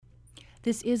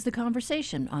This is The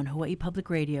Conversation on Hawaii Public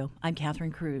Radio. I'm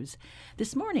Catherine Cruz.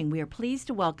 This morning, we are pleased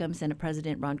to welcome Senate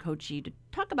President Ron Kouchi to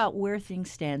talk about where things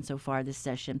stand so far this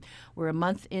session. We're a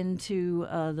month into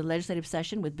the legislative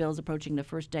session with bills approaching the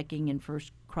first decking and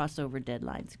first crossover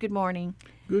deadlines. Good morning.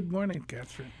 Good morning,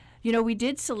 Catherine. You know, we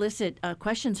did solicit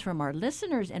questions from our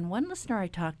listeners, and one listener I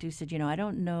talked to said, I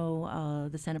don't know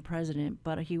the Senate President,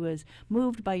 but he was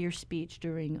moved by your speech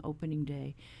during opening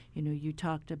day. You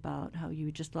talked about how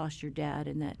you just lost your dad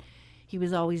and that he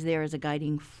was always there as a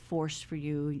guiding force for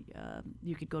you.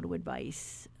 You could go to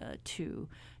advice to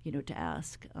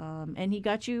ask. And he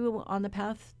got you on the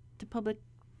path to public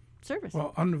service.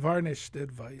 Well, unvarnished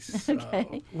advice.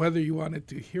 Okay. Whether you wanted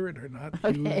to hear it or not,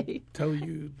 he would tell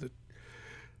you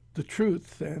the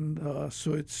truth. And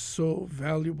so it's so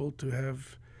valuable to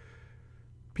have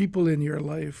people in your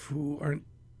life who aren't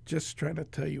just trying to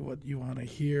tell you what you want to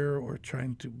hear or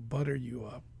trying to butter you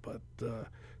up, but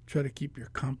try to keep your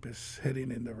compass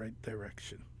heading in the right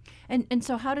direction. And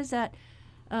so how does that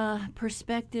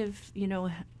perspective,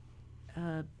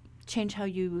 change how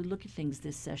you look at things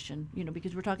this session?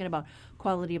 Because we're talking about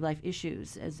quality of life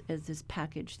issues as this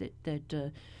package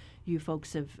that you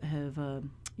folks have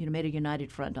made a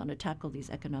united front on to tackle these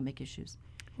economic issues.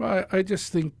 Well, I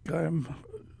just think I'm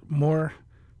more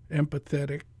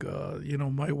empathetic.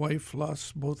 My wife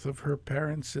lost both of her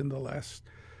parents in the last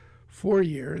 4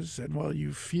 years, and while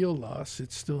you feel loss,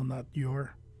 it's still not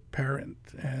your parent.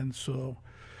 And so,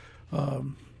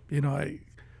 I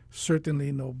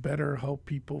certainly know better how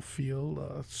people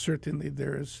feel. Certainly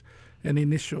there's an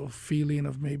initial feeling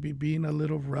of maybe being a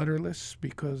little rudderless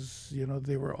because,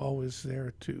 they were always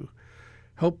there to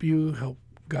help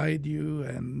guide you,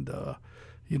 and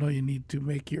you need to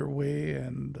make your way.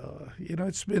 And,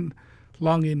 it's been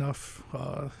long enough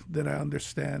that I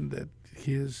understand that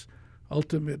his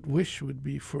ultimate wish would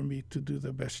be for me to do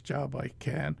the best job I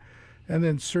can. And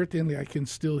then certainly I can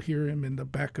still hear him in the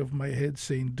back of my head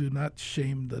saying, do not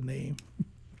shame the name.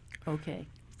 Okay.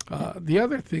 The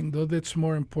other thing, though, that's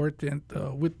more important,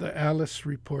 with the Alice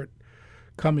report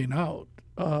coming out,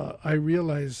 I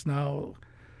realize now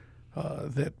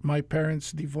that my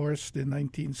parents divorced in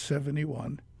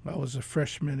 1971. I was a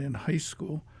freshman in high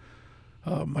school.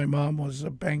 My mom was a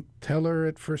bank teller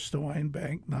at First Hawaiian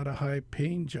Bank, not a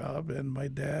high-paying job, and my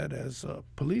dad as a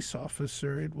police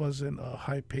officer, it wasn't a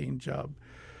high-paying job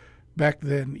back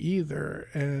then either.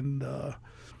 And,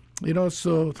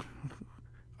 so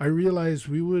I realized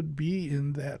we would be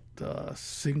in that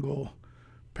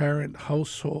single-parent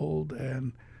household,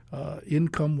 and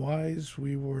income-wise,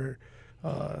 we were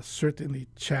certainly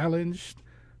challenged,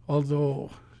 although,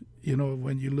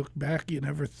 when you look back, you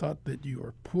never thought that you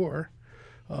were poor.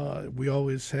 We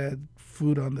always had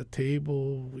food on the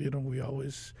table. We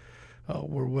always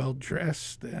were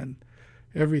well-dressed and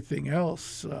everything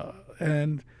else.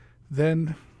 And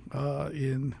then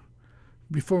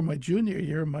before my junior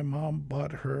year, my mom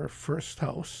bought her first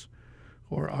house,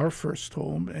 or our first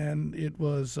home, and it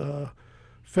was a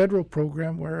federal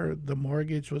program where the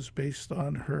mortgage was based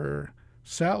on her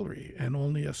salary and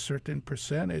only a certain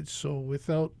percentage. So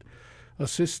without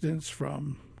assistance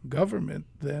from government,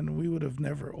 then we would have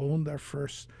never owned our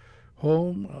first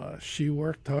home. She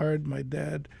worked hard. My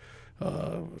dad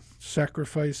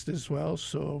sacrificed as well.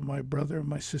 So my brother,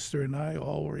 my sister, and I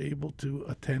all were able to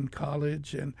attend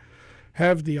college and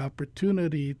have the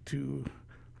opportunity to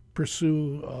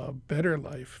pursue a better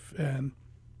life. And,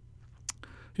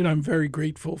 I'm very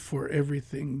grateful for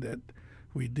everything that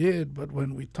we did. But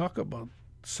when we talk about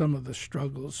some of the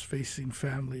struggles facing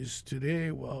families today,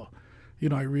 well,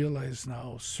 I realize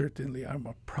now certainly I'm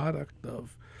a product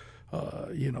of,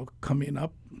 coming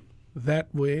up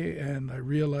that way. And I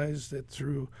realize that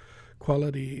through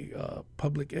quality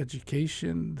public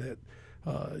education that,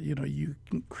 you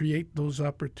can create those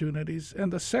opportunities.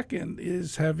 And the second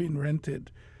is having rented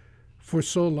for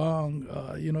so long.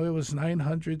 It was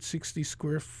 960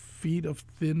 square feet of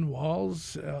thin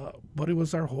walls, but it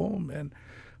was our home. And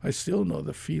I still know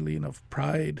the feeling of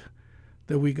pride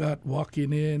that we got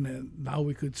walking in, and now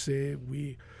we could say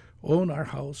we own our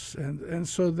house. And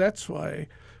so that's why,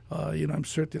 I'm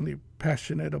certainly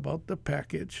passionate about the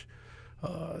package.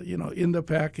 In the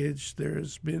package,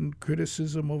 there's been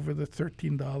criticism over the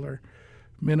 $13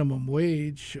 minimum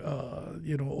wage,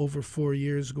 over 4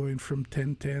 years going from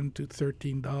 $10.10 to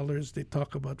 $13. They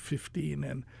talk about $15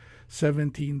 and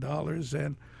 $17,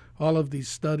 and all of these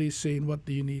studies saying what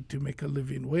do you need to make a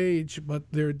living wage,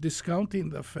 but they're discounting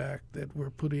the fact that we're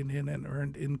putting in an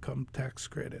earned income tax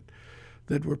credit,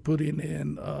 that we're putting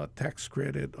in a tax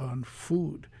credit on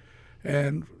food.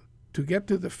 And to get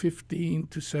to the $15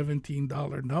 to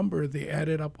 $17 number, they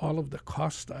added up all of the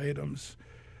cost items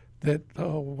that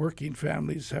working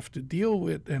families have to deal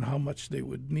with and how much they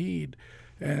would need.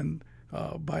 And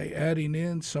by adding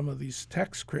in some of these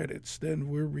tax credits, then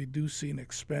we're reducing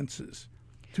expenses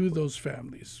to those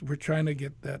families. We're trying to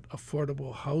get that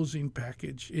affordable housing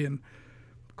package in.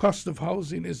 Cost of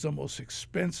housing is the most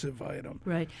expensive item.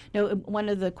 Right. Now, one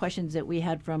of the questions that we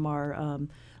had from our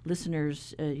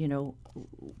listeners,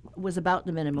 was about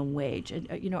the minimum wage.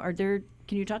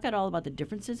 Can you talk at all about the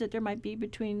differences that there might be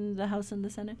between the House and the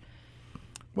Senate?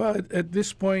 Well, at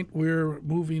this point, we're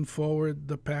moving forward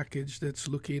the package that's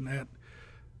looking at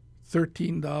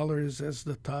 $13 as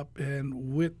the top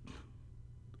end with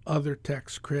other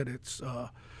tax credits.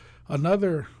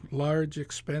 Another large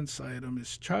expense item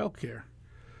is childcare.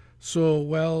 So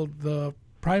while the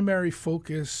primary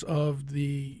focus of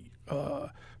the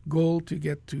goal to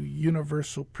get to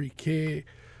universal pre-K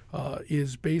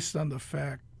is based on the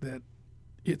fact that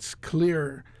it's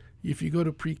clear if you go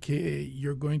to pre-K,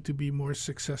 you're going to be more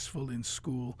successful in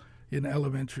school, in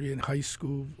elementary and high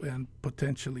school, and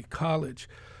potentially college.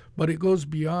 But it goes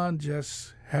beyond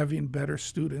just having better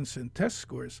students and test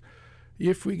scores.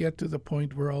 If we get to the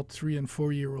point where all 3 and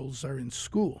 4-year-olds are in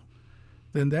school,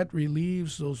 then that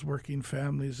relieves those working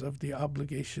families of the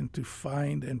obligation to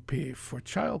find and pay for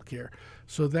childcare.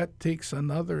 So that takes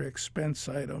another expense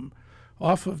item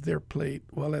off of their plate,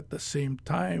 while at the same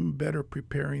time better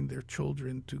preparing their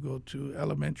children to go to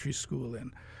elementary school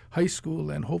and high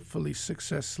school and hopefully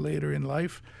success later in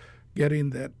life,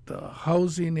 getting that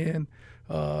housing in.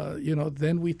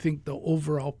 Then we think the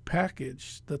overall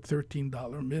package, the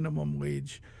 $13 minimum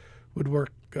wage, would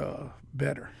work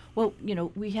better. Well,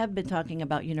 we have been talking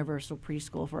about universal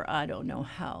preschool for I don't know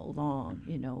how long,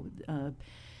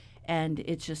 and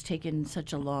it's just taken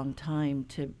such a long time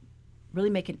to really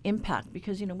make an impact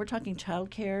because, we're talking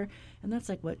childcare, and that's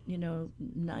like,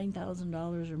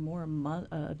 $9,000 or more a month,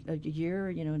 a year,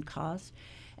 in cost.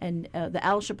 And the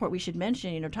ALSH report we should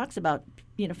mention, talks about,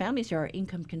 families who are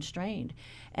income constrained.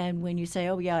 And when you say,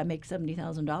 oh, yeah, I make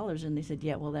 $70,000, and they said,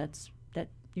 yeah, well, that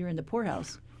you're in the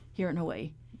poorhouse here in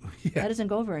Hawaii. Yeah. That doesn't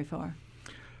go very far.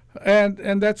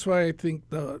 And that's why I think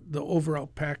the overall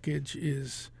package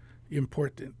is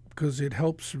important, because it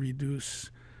helps reduce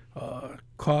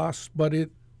costs, but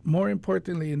it more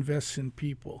importantly invests in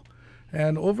people.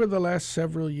 And over the last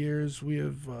several years, we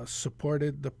have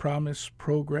supported the Promise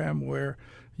program where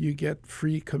you get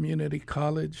free community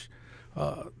college.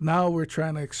 Now we're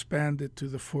trying to expand it to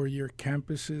the 4-year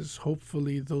campuses.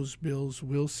 Hopefully those bills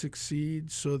will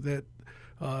succeed so that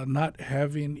not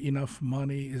having enough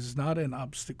money is not an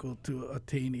obstacle to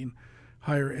attaining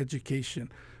higher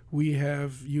education. We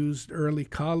have used early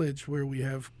college where we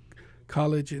have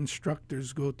college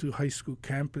instructors go to high school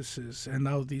campuses, and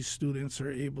now these students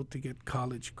are able to get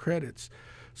college credits.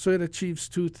 So it achieves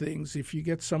two things. If you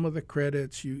get some of the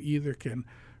credits, you either can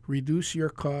reduce your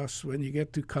costs when you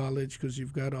get to college because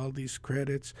you've got all these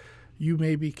credits. You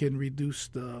maybe can reduce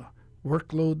the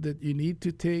workload that you need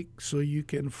to take so you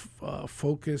can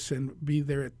focus and be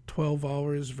there at 12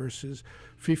 hours versus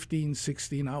 15,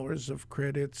 16 hours of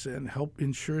credits and help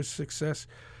ensure success.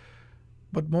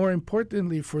 But more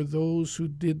importantly, for those who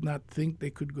did not think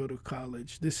they could go to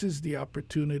college, this is the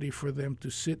opportunity for them to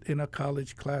sit in a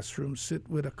college classroom, sit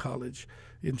with a college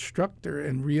instructor,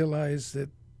 and realize that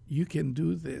you can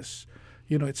do this.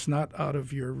 It's not out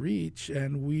of your reach,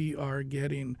 and we are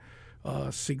getting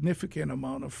a significant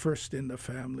amount of first in the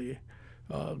family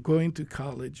going to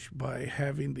college by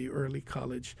having the early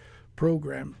college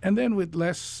program. And then with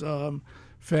less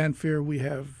fanfare, we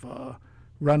have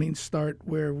Running Start,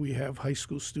 where we have high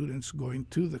school students going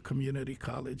to the community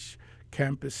college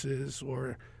campuses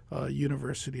or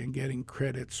university and getting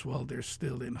credits while they're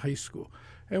still in high school.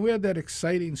 And we had that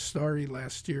exciting story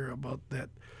last year about that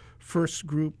first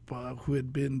group who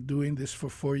had been doing this for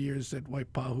 4 years at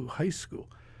Waipahu High School.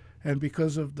 And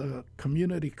because of the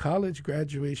community college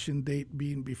graduation date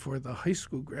being before the high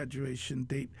school graduation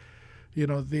date,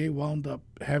 they wound up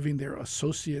having their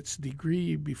associate's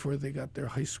degree before they got their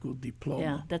high school diploma.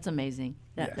 Yeah, that's amazing.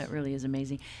 Yes. That really is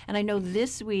amazing. And I know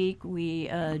this week we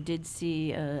did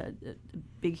see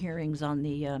big hearings on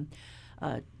the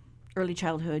early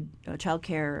childhood child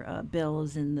care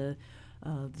bills, and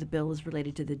the bill is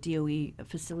related to the DOE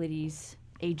facilities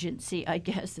agency, I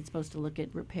guess. It's supposed to look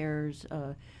at repairs,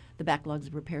 the backlogs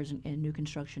of repairs and new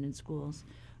construction in schools.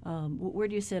 Where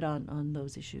do you sit on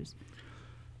those issues?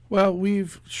 Well,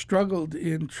 we've struggled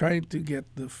in trying to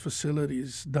get the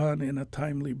facilities done in a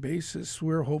timely basis.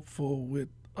 We're hopeful with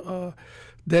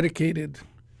dedicated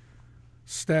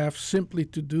staff simply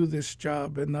to do this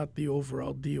job and not the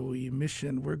overall DOE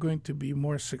mission, we're going to be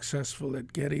more successful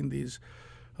at getting these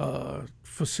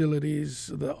facilities,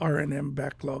 the R&M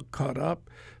backlog, caught up.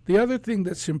 The other thing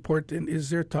that's important is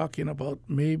they're talking about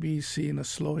maybe seeing a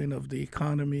slowing of the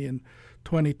economy in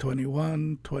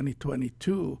 2021,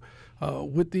 2022,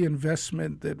 with the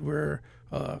investment that we're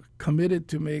committed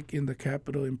to make in the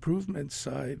capital improvement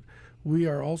side. We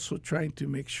are also trying to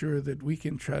make sure that we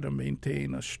can try to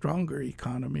maintain a stronger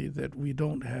economy, that we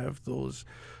don't have those,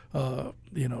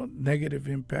 negative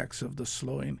impacts of the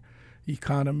slowing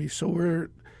economy. So we're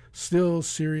still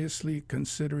seriously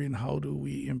considering how do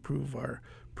we improve our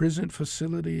prison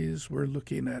facilities. We're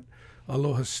looking at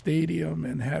Aloha Stadium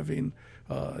and having,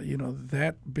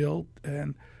 that built.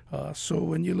 And so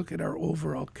when you look at our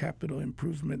overall capital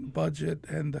improvement budget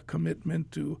and the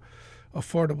commitment to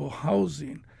affordable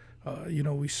housing,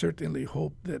 we certainly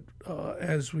hope that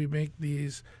as we make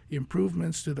these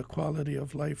improvements to the quality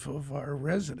of life of our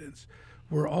residents,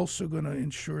 we're also going to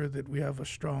ensure that we have a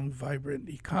strong, vibrant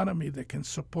economy that can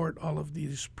support all of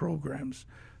these programs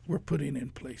we're putting in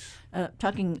place.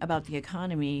 Talking about the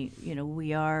economy,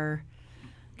 we are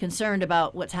concerned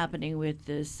about what's happening with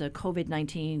this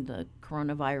COVID-19, the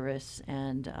coronavirus,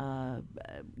 and,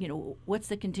 what's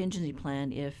the contingency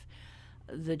plan if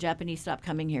the Japanese stop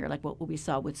coming here, like what we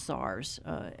saw with SARS?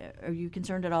 Are you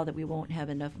concerned at all that we won't have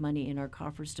enough money in our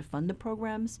coffers to fund the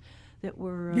programs that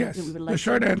we're yes. that we would like? The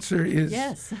short answer is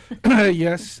yes.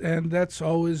 yes, and that's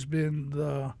always been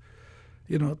the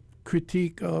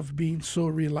critique of being so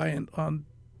reliant on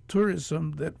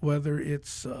tourism, that whether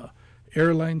it's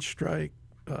airline strike,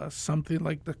 something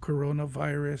like the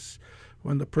coronavirus,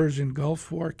 when the Persian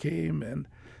Gulf War came and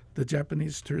the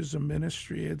Japanese Tourism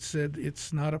Ministry had said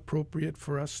it's not appropriate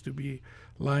for us to be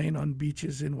lying on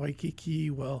beaches in Waikiki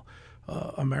while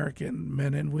American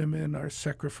men and women are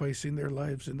sacrificing their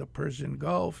lives in the Persian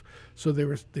Gulf. So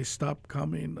they stopped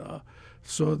coming.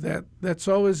 So that's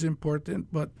always important.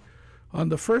 But on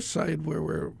the first side, where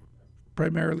we're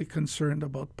primarily concerned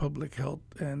about public health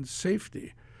and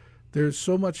safety, there's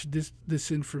so much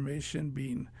disinformation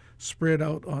being spread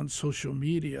out on social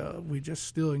media. We just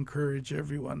still encourage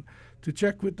everyone to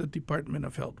check with the Department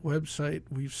of Health website.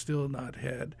 We've still not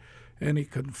had any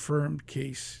confirmed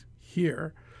case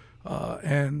here,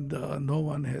 and no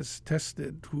one has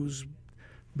tested who's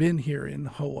been here in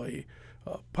Hawaii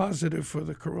positive for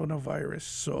the coronavirus.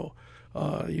 So,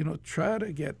 try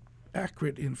to get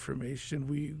accurate information.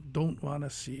 We don't want to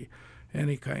see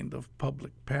any kind of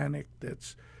public panic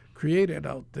that's created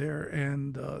out there,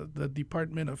 and the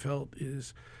Department of Health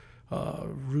is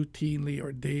routinely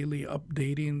or daily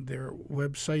updating their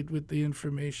website with the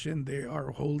information. They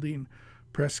are holding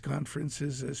press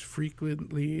conferences as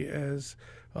frequently as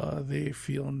they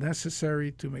feel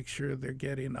necessary to make sure they're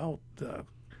getting out the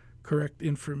correct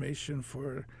information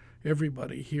for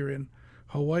everybody here in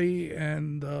Hawaii.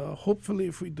 And hopefully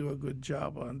if we do a good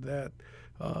job on that,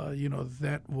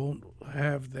 that won't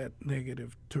have that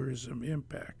negative tourism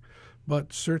impact.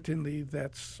 But certainly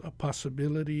that's a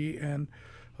possibility, and,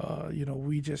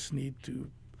 we just need to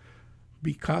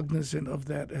be cognizant of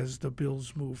that as the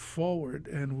bills move forward,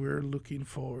 and we're looking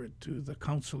forward to the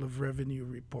Council of Revenue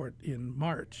report in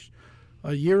March.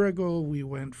 A year ago, we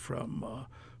went from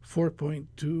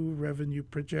 4.2 revenue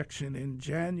projection in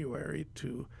January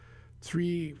to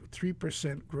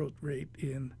 3% growth rate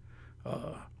in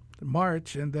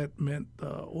March, and that meant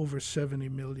over $70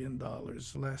 million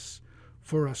less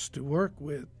for us to work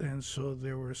with. And so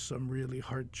there were some really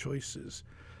hard choices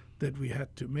that we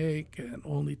had to make, and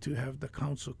only to have the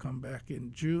council come back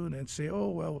in June and say, oh,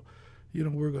 well,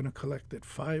 we're going to collect at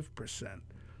 5%.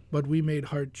 But we made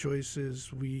hard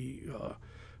choices. We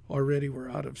already were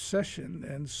out of session,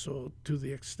 and so to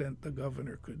the extent the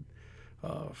governor could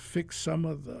fix some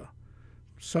of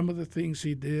the things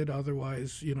he did.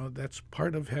 Otherwise, that's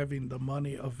part of having the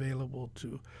money available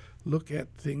to look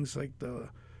at things like the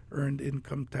earned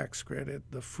income tax credit,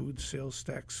 the food sales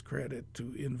tax credit,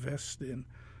 to invest in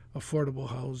affordable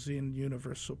housing,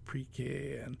 universal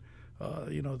pre-K, and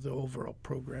the overall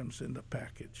programs in the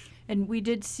package. And we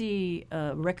did see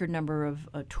a record number of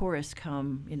tourists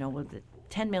come, with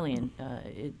 10 million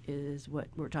is what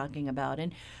we're talking about.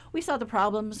 And we saw the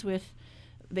problems with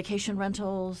vacation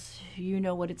rentals. You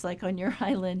know what it's like on your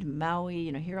island,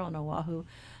 Maui, here on Oahu.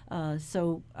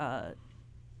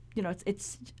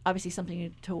 It's obviously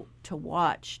something to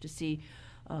watch, to see,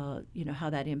 how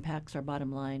that impacts our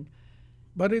bottom line.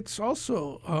 But it's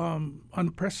also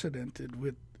unprecedented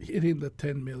with hitting the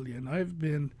 10 million. I've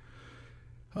been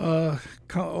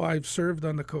I've served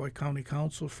on the Kauai County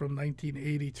Council from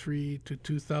 1983 to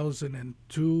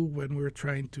 2002 when we were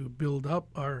trying to build up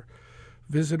our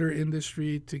visitor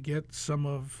industry to get some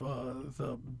of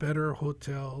the better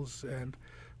hotels and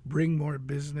bring more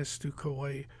business to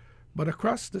Kauai. But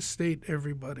across the state,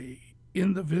 everybody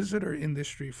in the visitor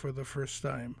industry for the first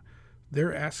time,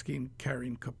 they're asking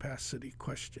carrying capacity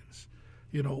questions.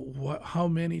 How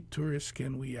many tourists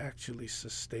can we actually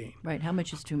sustain? Right. How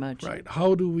much is too much? Right.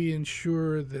 How do we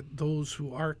ensure that those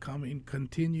who are coming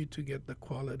continue to get the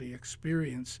quality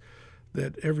experience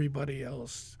that everybody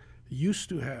else used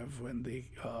to have when they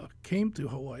came to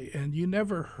Hawaii? And you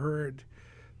never heard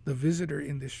the visitor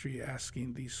industry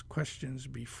asking these questions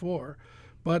before.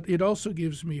 But it also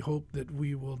gives me hope that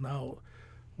we will now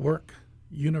work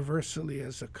universally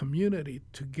as a community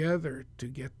together to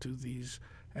get to these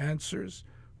answers.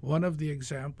 One of the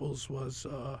examples was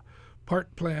a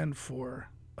park plan for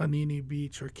Anini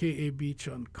Beach or KA Beach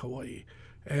on Kauai.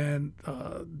 And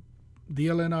the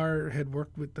LNR had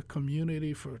worked with the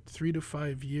community for 3 to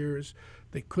 5 years.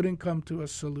 They couldn't come to a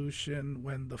solution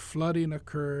when the flooding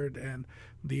occurred and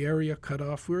the area cut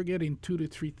off. We were getting 2,000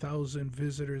 to 3,000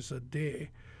 visitors a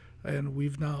day, and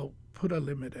we've now put a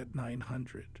limit at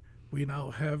 900. We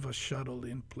now have a shuttle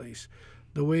in place.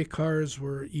 The way cars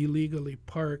were illegally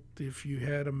parked, if you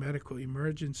had a medical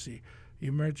emergency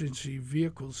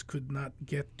vehicles could not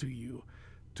get to you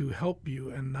to help you.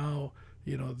 And now,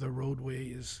 the roadway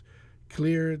is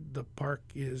cleared, the park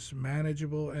is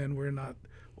manageable, and we're not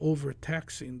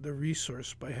overtaxing the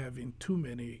resource by having too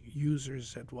many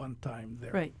users at one time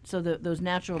there. Right. So those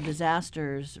natural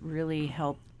disasters really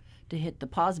help to hit the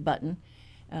pause button.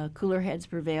 Cooler heads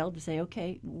prevailed to say,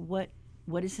 okay, what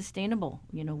is sustainable?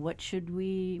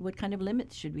 What kind of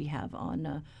limits should we have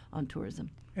on tourism?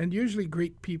 And usually,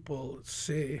 great people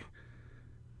say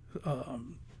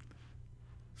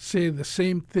the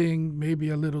same thing, maybe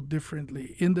a little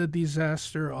differently. In the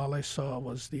disaster, all I saw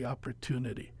was the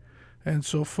opportunity. And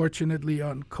so, fortunately,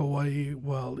 on Kauai,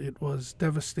 while it was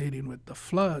devastating with the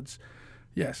floods,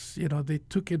 yes, they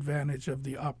took advantage of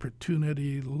the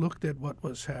opportunity, looked at what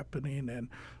was happening, and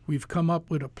we've come up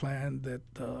with a plan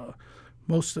that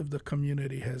most of the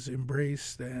community has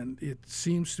embraced, and it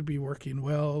seems to be working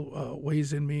well.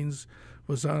 Ways and Means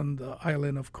was on the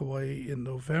island of Kauai in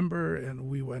November, and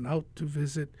we went out to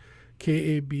visit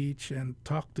KA Beach and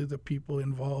talk to the people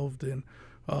involved in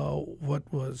what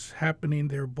was happening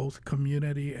there, both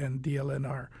community and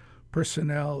DLNR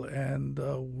personnel, and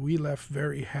we left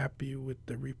very happy with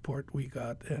the report we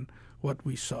got and what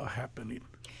we saw happening.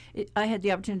 I had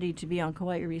the opportunity to be on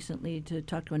Kauai recently to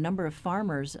talk to a number of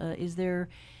farmers. Is there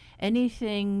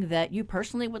anything that you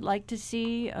personally would like to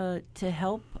see to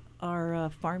help our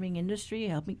farming industry,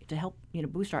 to help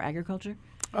boost our agriculture?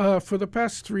 For the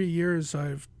past 3 years,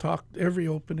 I've talked every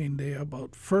opening day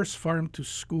about first farm to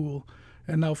school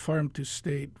and now farm to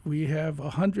state. We have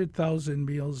 100,000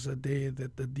 meals a day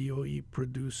that the DOE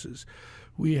produces.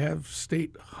 We have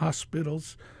state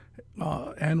hospitals,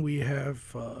 and we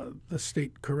have the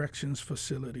state corrections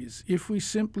facilities. If we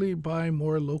simply buy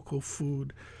more local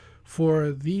food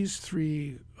for these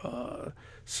three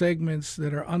segments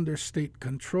that are under state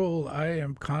control, I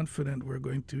am confident we're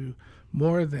going to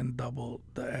more than double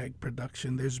the ag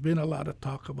production. There's been a lot of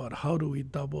talk about how do we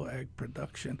double ag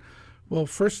production. Well,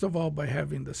 first of all, by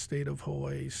having the state of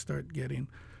Hawaii start getting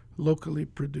locally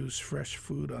produced fresh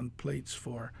food on plates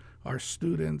for our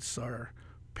students, our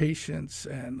patients,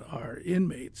 and our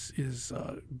inmates is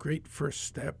a great first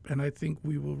step, and I think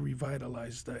we will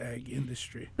revitalize the ag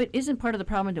industry. But isn't part of the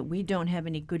problem that we don't have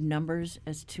any good numbers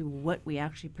as to what we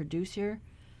actually produce here?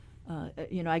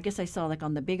 I guess I saw like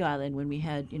on the Big Island when we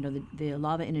had, the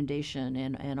lava inundation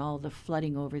and all the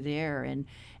flooding over there, and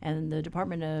the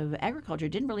Department of Agriculture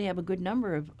didn't really have a good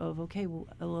number of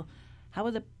well, how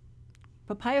are the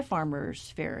papaya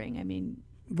farmers faring?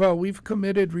 Well, we've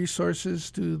committed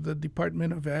resources to the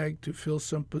Department of Ag to fill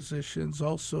some positions,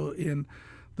 also in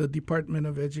the Department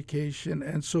of Education,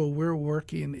 and so we're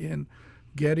working in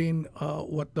getting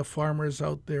what the farmers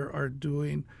out there are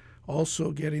doing,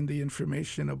 also getting the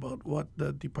information about what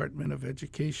the Department of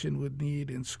Education would need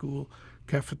in school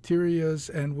cafeterias,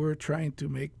 and we're trying to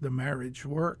make the marriage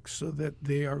work so that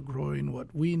they are growing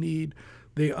what we need,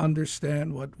 they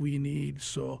understand what we need,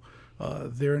 so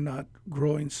they're not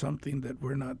growing something that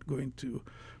we're not going to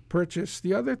purchase.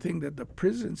 The other thing that the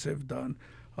prisons have done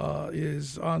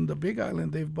is on the Big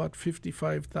Island, they've bought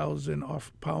 55,000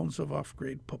 pounds of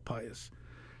off-grade papayas.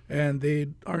 And they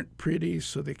aren't pretty,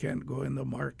 so they can't go in the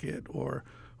market or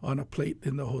on a plate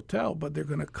in the hotel, but they're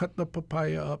going to cut the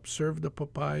papaya up, serve the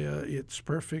papaya. It's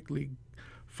perfectly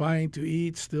fine to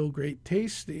eat, still great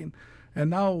tasting. And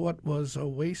now what was a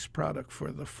waste product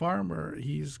for the farmer,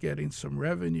 he's getting some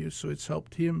revenue, so it's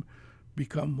helped him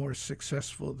become more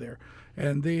successful there.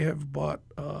 And they have bought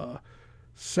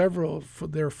several,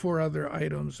 there are 4 other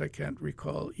items, I can't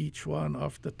recall each one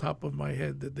off the top of my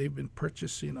head, that they've been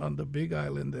purchasing on the Big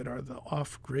Island that are the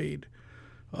off-grade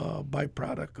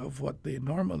byproduct of what they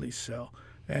normally sell,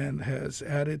 and has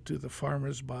added to the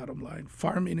farmer's bottom line.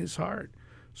 Farming is hard.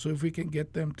 So if we can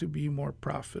get them to be more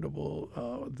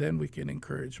profitable, then we can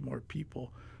encourage more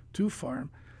people to farm.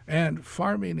 And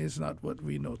farming is not what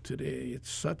we know today. It's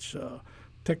such a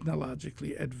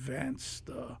technologically advanced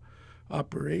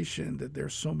operation that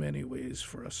there's so many ways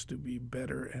for us to be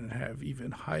better and have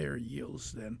even higher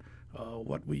yields than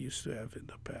what we used to have in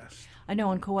the past. I know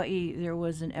on Kauai there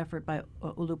was an effort by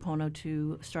Ulupono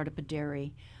to start up a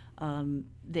dairy.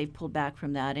 They've pulled back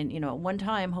from that. And, at one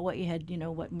time, Hawaii had,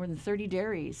 more than 30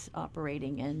 dairies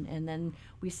operating. And then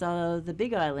we saw the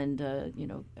Big Island,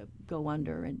 go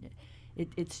under. And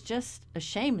it's just a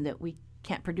shame that we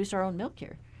can't produce our own milk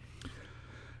here.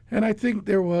 And I think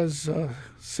there was a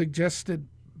suggested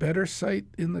better site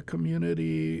in the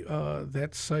community.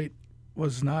 That site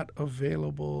was not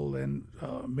available and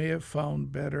may have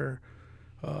found better,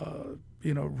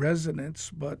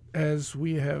 resonance. But as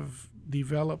we have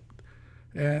developed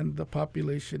and the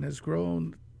population has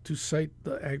grown, to cite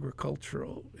the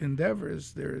agricultural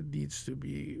endeavors, there needs to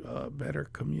be better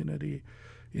community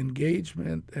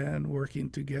engagement and working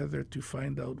together to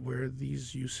find out where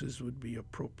these uses would be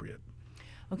appropriate.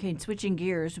 Okay, and switching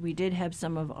gears, we did have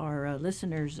some of our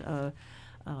listeners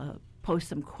post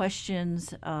some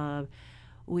questions.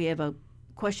 We have a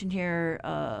question here.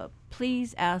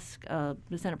 Please ask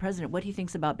the Senate President what he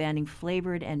thinks about banning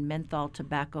flavored and menthol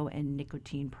tobacco and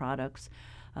nicotine products.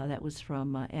 That was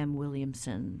from M.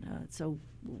 Williamson. So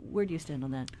where do you stand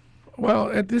on that?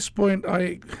 Well, at this point,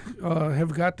 I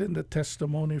have gotten the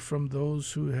testimony from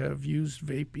those who have used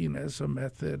vaping as a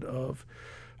method of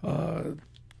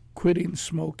quitting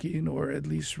smoking, or at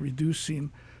least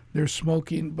reducing their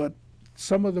smoking. But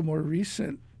some of the more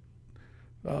recent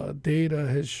data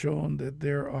has shown that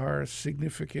there are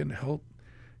significant health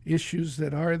issues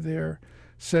that are there.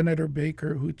 Senator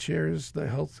Baker, who chairs the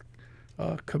Health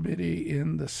Committee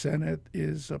in the Senate,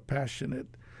 is a passionate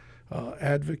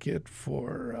advocate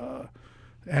for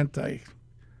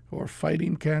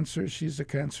fighting cancer. She's a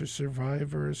cancer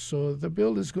survivor. So the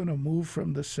bill is going to move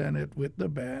from the Senate with the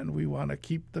ban. We want to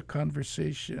keep the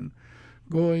conversation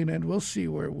going, and we'll see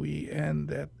where we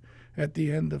end at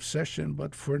the end of session.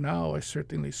 But for now, I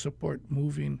certainly support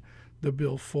moving the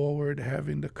bill forward,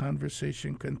 having the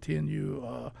conversation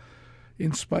continue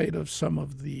in spite of some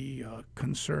of the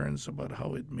concerns about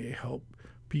how it may help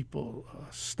people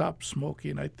stop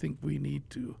smoking. I think we need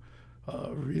to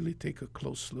really take a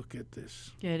close look at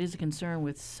this. Yeah, it is a concern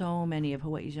with so many of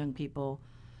Hawaii's young people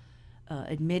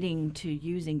admitting to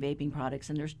using vaping products,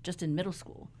 and they're just in middle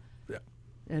school. Yeah.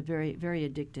 Very, very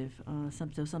addictive.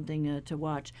 Something to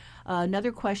watch.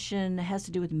 Another question has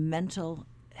to do with mental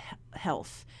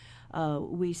health.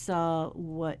 We saw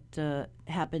what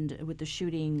happened with the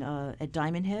shooting at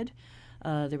Diamond Head.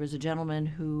 There was a gentleman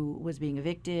who was being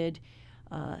evicted.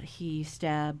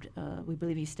 We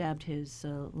believe he stabbed his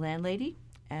landlady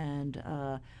and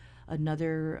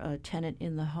another tenant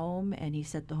in the home, and he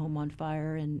set the home on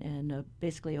fire, and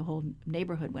basically a whole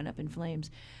neighborhood went up in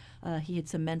flames. He had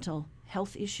some mental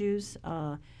health issues.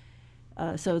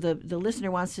 So the listener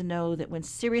wants to know that when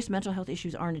serious mental health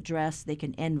issues aren't addressed, they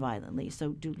can end violently.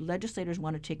 So do legislators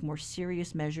want to take more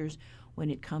serious measures when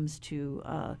it comes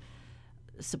to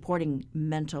supporting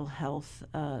mental health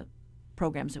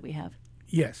programs that we have?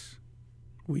 Yes,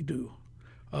 we do.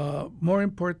 More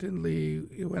importantly,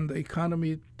 when the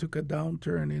economy took a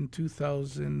downturn in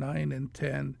 2009 and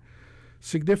 10,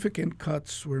 significant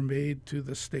cuts were made to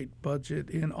the state budget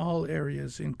in all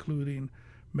areas, including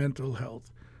mental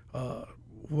health.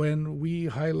 When we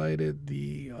highlighted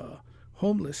the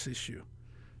homeless issue,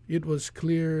 it was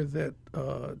clear that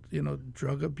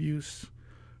drug abuse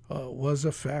was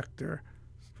a factor.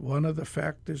 One of the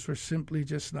factors was simply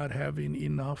just not having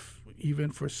enough,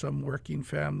 even for some working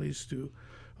families, to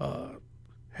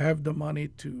have the money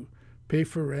to pay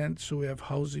for rent. So we have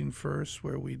Housing First,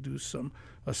 where we do some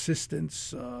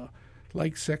assistance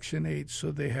like Section 8,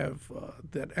 so they have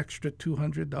that extra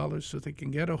 $200 so they can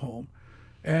get a home.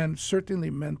 And certainly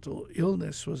mental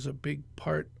illness was a big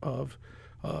part of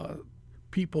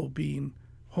people being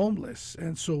homeless.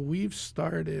 And so we've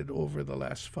started over the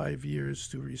last 5 years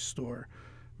to restore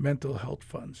mental health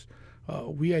funds.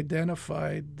 We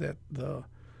identified that the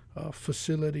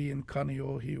facility in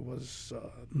Kaneohe was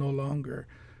no longer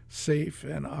safe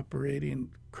and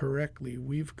operating correctly.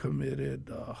 We've committed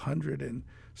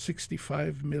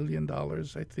 $165 million,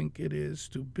 I think it is,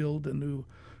 to build a new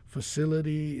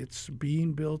facility. It's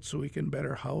being built so we can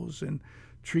better house and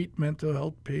treat mental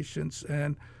health patients.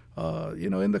 And,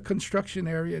 in the construction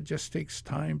area, it just takes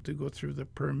time to go through the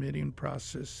permitting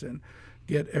process and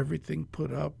get everything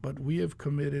put up. But we have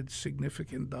committed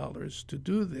significant dollars to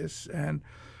do this. And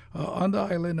on the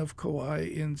island of Kauai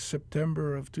in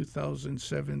September of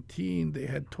 2017, they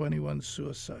had 21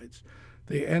 suicides.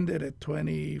 They ended at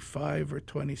 25 or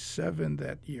 27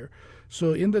 that year.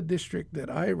 So in the district that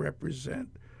I represent,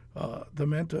 the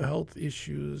mental health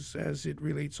issues as it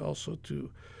relates also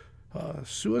to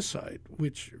suicide,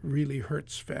 which really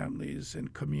hurts families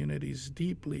and communities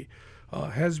deeply,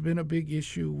 has been a big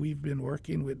issue. We've been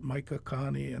working with Micah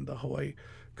County and the Hawaii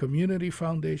Community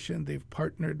Foundation. They've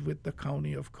partnered with the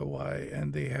County of Kauai,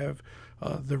 and they have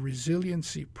the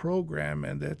Resiliency Program,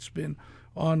 and that's been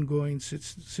ongoing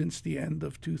since the end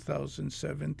of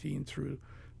 2017 through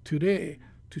today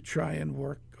to try and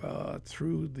work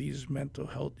through these mental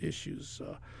health issues.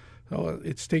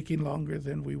 It's taking longer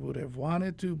than we would have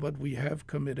wanted to, but we have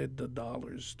committed the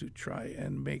dollars to try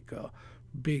and make a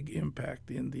big impact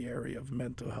in the area of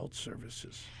mental health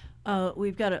services.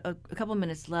 We've got a couple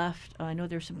minutes left. I know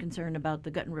there's some concern about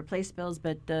the gut and replace bills,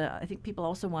 but I think people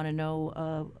also want to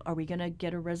know, are we going to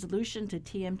get a resolution to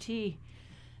TMT?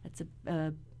 That's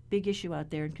a big issue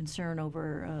out there and concern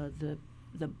over the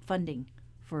funding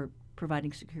for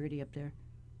providing security up there.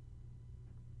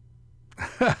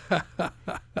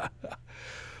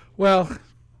 Well,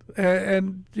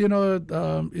 and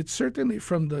it's certainly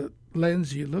from the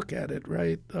lens you look at it,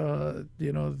 right? The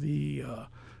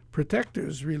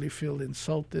protectors really feel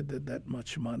insulted that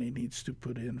much money needs to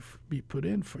be put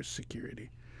in for security,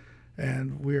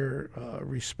 and we're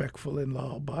respectful and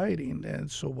law-abiding,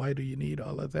 and so why do you need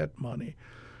all of that money?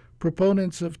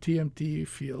 Proponents of TMT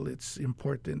feel it's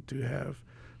important to have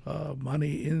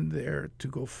money in there to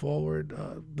go forward.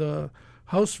 The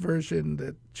House version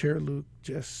that Chair Luke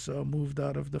just moved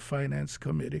out of the Finance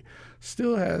Committee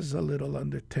still has a little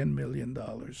under $10 million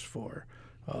for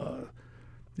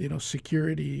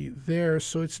security there.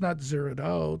 So it's not zeroed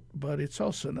out, but it's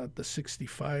also not the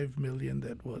 $65 million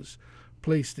that was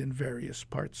placed in various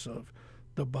parts of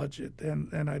the budget.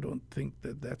 And I don't think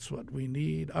that that's what we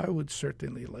need. I would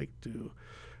certainly like to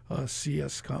see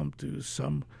us come to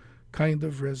some kind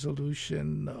of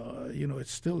resolution.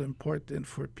 It's still important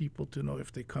for people to know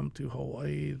if they come to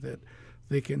Hawaii that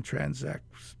they can transact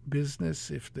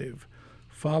business if they've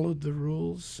followed the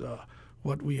rules.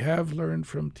 What we have learned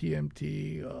from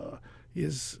TMT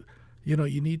is, you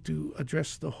need to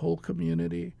address the whole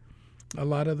community. A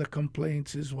lot of the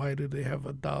complaints is, why do they have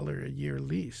 $1 a year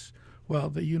lease? Well,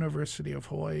 the University of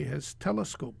Hawaii has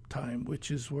telescope time,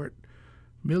 which is worth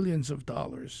millions of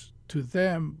dollars to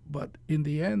them, but in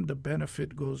the end, the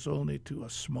benefit goes only to a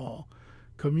small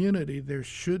community. There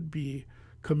should be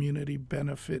community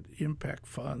benefit impact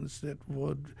funds that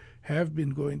would have been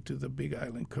going to the Big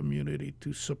Island community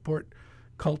to support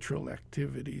cultural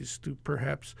activities, to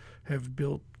perhaps have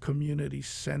built community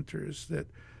centers that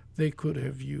they could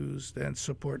have used and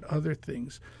support other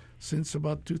things. Since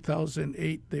about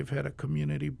 2008, they've had a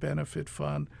community benefit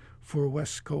fund for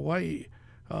West Kauai,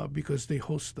 because they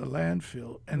host the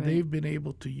landfill, and they've been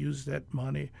able to use that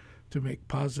money to make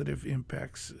positive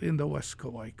impacts in the West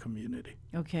Kauai community.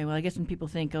 Okay, well, I guess when people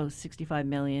think, $65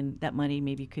 million, that money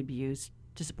maybe could be used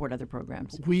to support other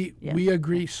programs. We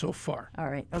agree so far. All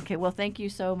right. Okay. Well, thank you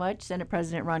so much, Senate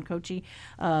President Ron Kouchi.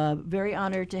 Very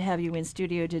honored to have you in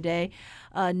studio today.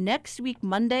 Next week,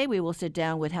 Monday, we will sit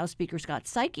down with House Speaker Scott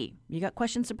Saiki. You got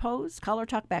questions to pose? Call our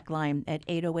talkback line at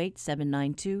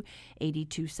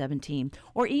 808-792-8217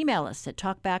 or email us at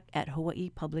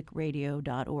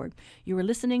talkback@hawaiipublicradio.org. You are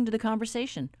listening to The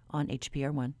Conversation on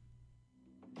HPR1.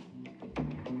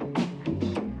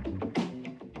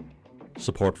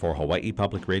 Support for Hawaii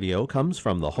Public Radio comes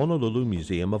from the Honolulu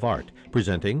Museum of Art,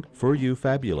 presenting For You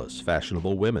Fabulous,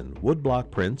 Fashionable Women,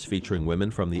 woodblock prints featuring women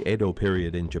from the Edo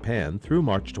period in Japan through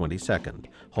March 22nd.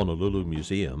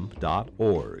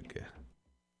 honolulumuseum.org.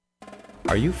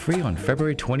 Are you free on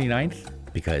February 29th?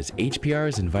 Because HPR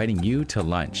is inviting you to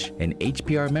lunch, an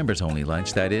HPR members-only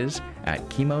lunch that is, at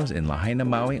Kimo's in Lahaina,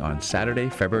 Maui on Saturday,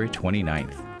 February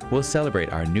 29th. We'll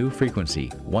celebrate our new frequency,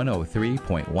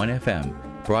 103.1 FM,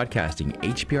 broadcasting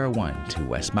HPR1 to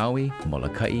West Maui,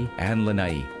 Molokai, and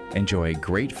Lanai. Enjoy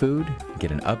great food,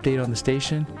 get an update on the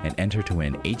station, and enter to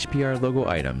win HPR logo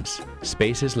items.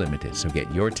 Space is limited, so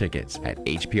get your tickets at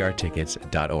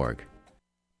hprtickets.org.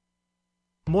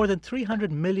 More than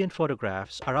 300 million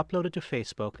photographs are uploaded to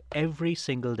Facebook every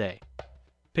single day.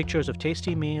 Pictures of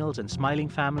tasty meals and smiling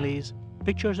families,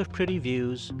 pictures of pretty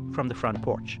views from the front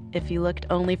porch. If you looked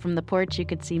only from the porch, you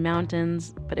could see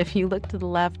mountains. But if you looked to the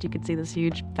left, you could see this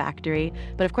huge factory.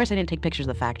 But of course, I didn't take pictures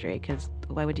of the factory, because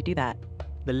why would you do that?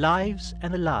 The lives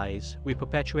and the lies we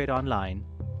perpetuate online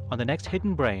on the next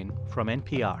Hidden Brain from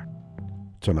NPR.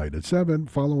 Tonight at 7,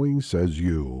 following Says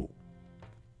You.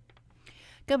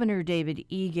 Governor David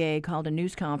Ige called a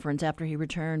news conference after he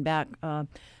returned back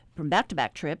from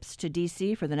back-to-back trips to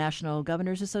D.C. for the National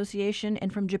Governors Association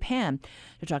and from Japan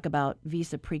to talk about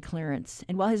visa preclearance.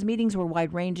 And while his meetings were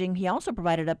wide-ranging, he also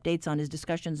provided updates on his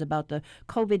discussions about the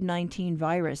COVID-19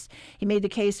 virus. He made the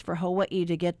case for Hawaii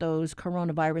to get those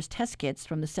coronavirus test kits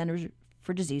from the Centers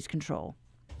for Disease Control.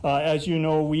 As you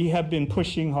know, we have been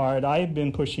pushing hard. I have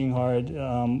been pushing hard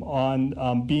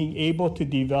on being able to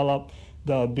develop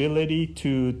the ability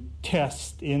to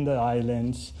test in the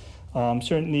islands.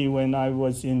 Certainly when I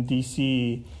was in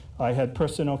D.C., I had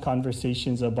personal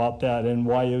conversations about that and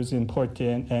why it was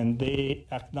important, and they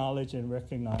acknowledge and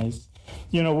recognize.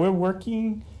 You know, we're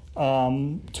working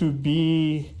to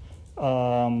be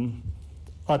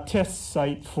a test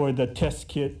site for the test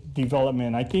kit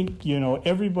development. I think, you know,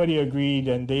 everybody agreed,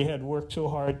 and they had worked so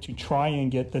hard to try and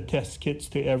get the test kits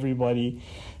to everybody.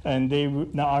 And they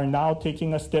are now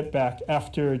taking a step back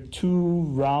after 2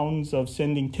 rounds of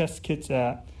sending test kits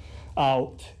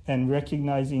out and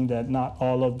recognizing that not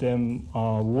all of them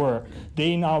work.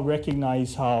 They now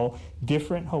recognize how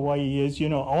different Hawaii is. You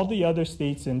know, all the other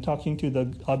states, and talking to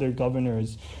the other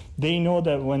governors, they know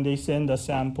that when they send a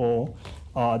sample,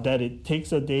 that it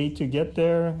takes a day to get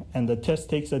there, and the test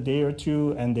takes a day or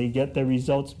 2, and they get the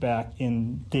results back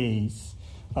in days.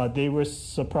 They were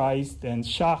surprised and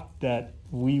shocked that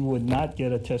we would not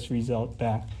get a test result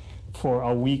back for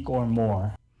a week or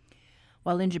more.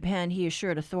 While in Japan, he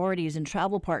assured authorities and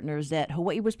travel partners that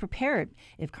Hawaii was prepared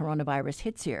if coronavirus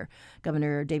hits here.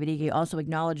 Governor David Ige also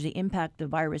acknowledged the impact the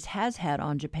virus has had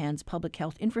on Japan's public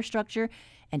health infrastructure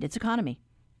and its economy.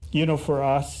 You know, for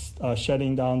us,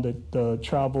 shutting down the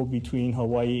travel between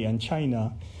Hawaii and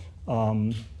China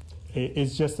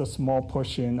is just a small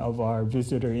portion of our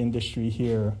visitor industry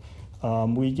here.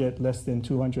 We get less than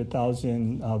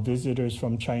 200,000 visitors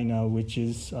from China, which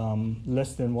is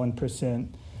less than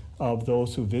 1% of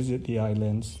those who visit the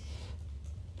islands.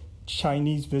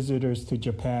 Chinese visitors to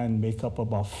Japan make up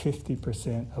about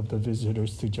 50% of the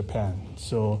visitors to Japan.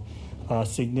 So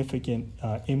significant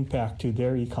impact to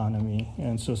their economy.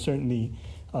 And so certainly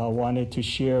wanted to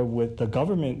share with the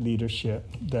government leadership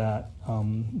that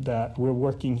we're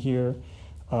working here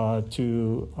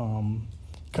to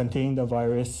contain the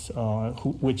virus,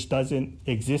 which doesn't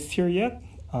exist here yet,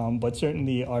 but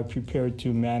certainly are prepared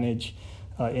to manage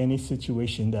any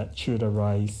situation that should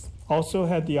arise. Also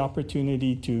had the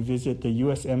opportunity to visit the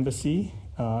U.S. Embassy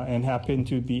and happened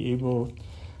to be able.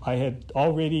 I had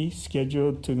already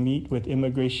scheduled to meet with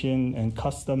Immigration and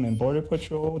Custom and Border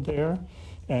Patrol there,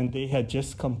 and they had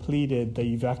just completed the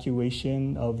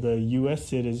evacuation of the U.S.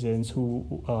 citizens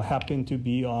who happened to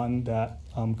be on that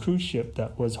cruise ship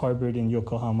that was harbored in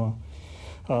Yokohama.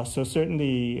 So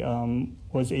certainly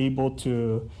was able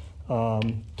to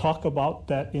talk about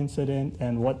that incident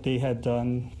and what they had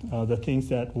done, the things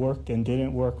that worked and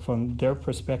didn't work from their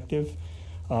perspective.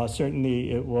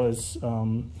 Certainly it was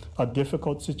a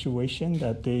difficult situation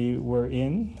that they were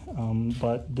in,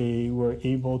 but they were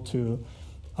able to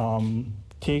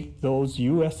take those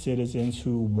U.S. citizens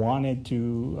who wanted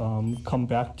to come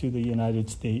back to the United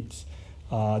States.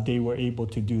 They were able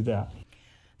to do that.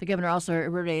 The governor also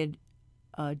reiterated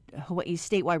Hawaii's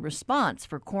statewide response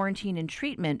for quarantine and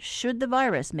treatment should the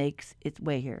virus make its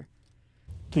way here.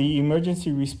 The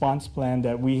emergency response plan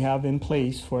that we have in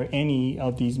place for any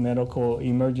of these medical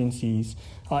emergencies,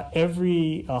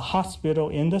 every hospital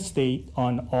in the state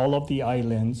on all of the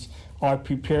islands are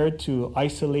prepared to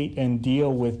isolate and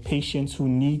deal with patients who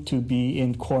need to be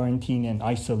in quarantine and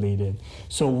isolated.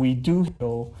 So we do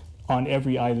so on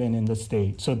every island in the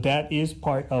state. So that is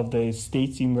part of the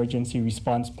state's emergency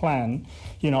response plan.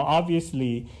 You know,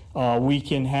 obviously, we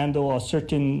can handle a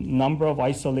certain number of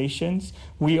isolations.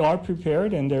 We are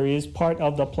prepared, and there is part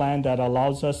of the plan that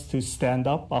allows us to stand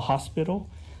up a hospital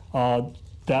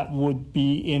that would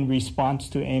be in response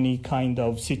to any kind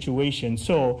of situation.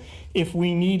 So if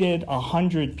we needed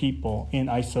 100 people in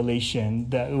isolation,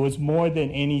 that was more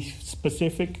than any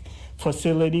specific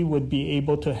facility would be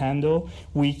able to handle,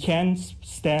 we can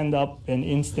stand up an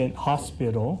instant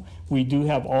hospital. We do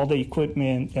have all the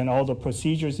equipment and all the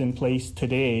procedures in place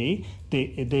today.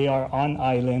 They are on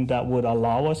island that would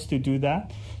allow us to do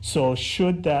that. So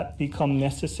should that become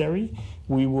necessary,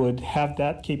 we would have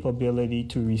that capability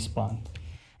to respond.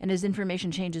 And as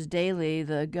information changes daily,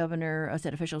 the governor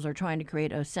said officials are trying to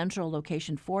create a central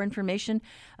location for information.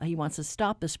 He wants to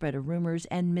stop the spread of rumors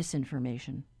and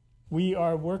misinformation. We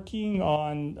are working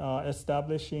on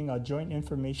establishing a joint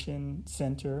information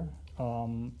center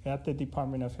at the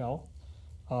Department of Health.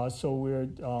 So we're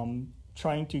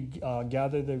trying to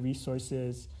gather the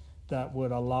resources that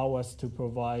would allow us to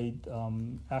provide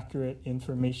accurate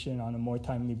information on a more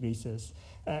timely basis.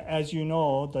 As you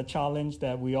know, the challenge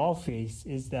that we all face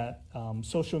is that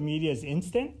social media is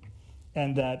instant,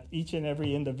 and that each and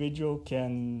every individual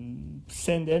can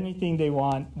send anything they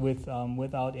want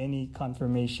without any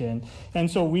confirmation.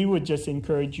 And so we would just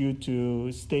encourage you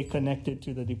to stay connected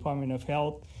to the Department of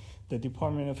Health. The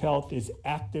Department of Health is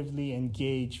actively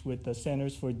engaged with the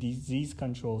Centers for Disease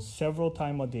Control several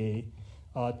times a day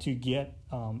to get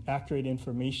accurate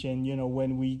information. You know,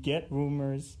 when we get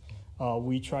rumors,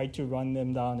 we try to run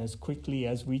them down as quickly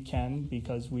as we can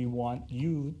because we want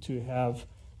you to have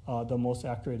the most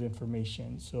accurate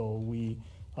information. So we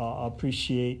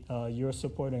appreciate your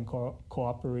support and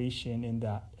cooperation in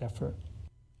that effort.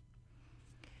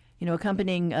 You know,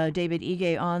 accompanying David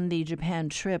Ige on the Japan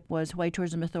trip was Hawaii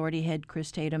Tourism Authority head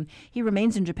Chris Tatum. He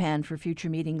remains in Japan for future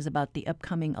meetings about the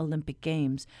upcoming Olympic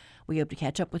Games. We hope to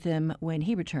catch up with him when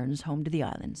he returns home to the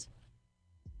islands.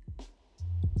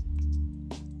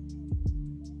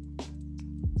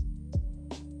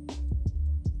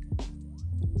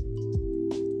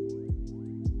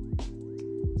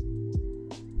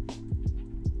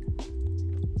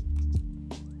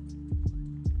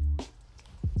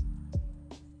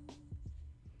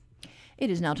 It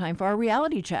is now time for our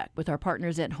reality check with our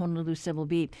partners at Honolulu Civil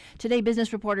Beat. Today,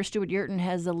 business reporter Stuart Yurton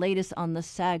has the latest on the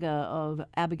saga of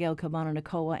Abigail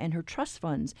Kawananakoa and her trust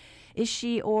funds. Is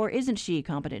she or isn't she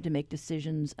competent to make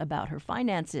decisions about her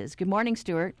finances? Good morning,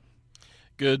 Stuart.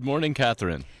 Good morning,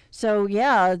 Catherine. So,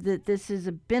 yeah, this has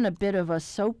been a bit of a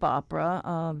soap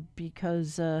opera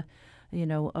because, of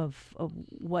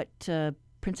what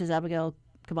Princess Abigail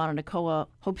Kawananakoa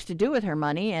hopes to do with her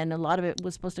money, and a lot of it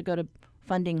was supposed to go to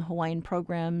funding Hawaiian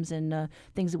programs and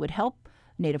things that would help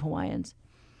Native Hawaiians.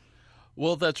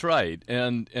 Well, that's right.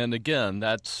 And again,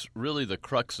 that's really the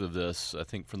crux of this, I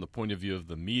think, from the point of view of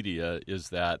the media, is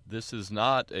that this is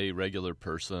not a regular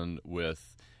person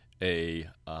with a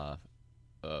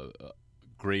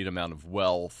great amount of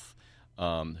wealth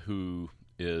who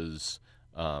is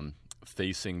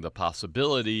facing the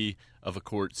possibility of a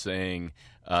court saying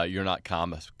you're not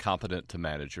competent to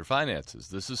manage your finances.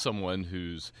 This is someone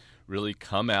who's really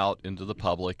come out into the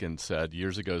public and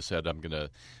years ago said, I'm going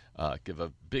to give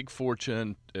a big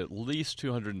fortune, at least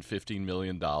 $215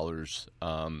 million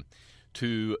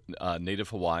to Native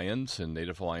Hawaiians and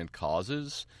Native Hawaiian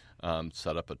causes,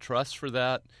 set up a trust for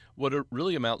that, what it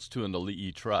really amounts to an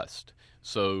ali'i trust.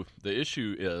 So the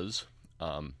issue is,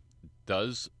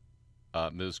 does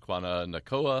Ms.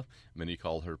 Kawananakoa, many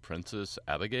call her Princess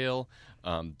Abigail,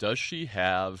 does she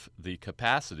have the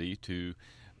capacity to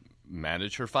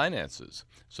manage her finances?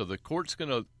 So the court's going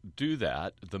to do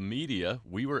that. The media,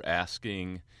 we were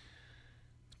asking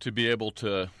to be able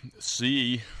to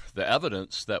see the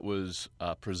evidence that was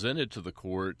presented to the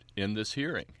court in this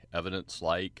hearing. Evidence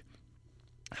like,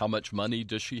 how much money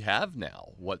does she have now?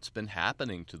 What's been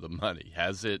happening to the money?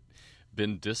 Has it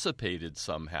been dissipated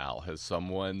somehow? Has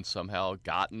someone somehow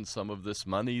gotten some of this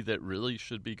money that really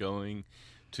should be going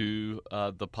to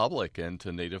the public and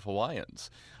to Native Hawaiians?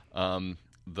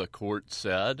 The court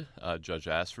said, Judge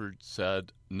Ashford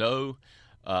said, no,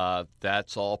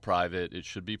 that's all private. It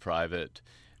should be private,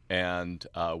 and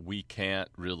we can't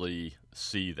really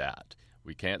see that.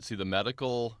 We can't see the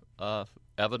medical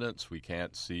evidence. We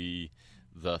can't see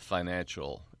the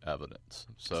financial evidence.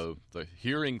 So the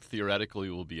hearing theoretically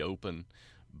will be open,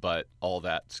 but all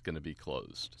that's going to be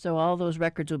closed. So all those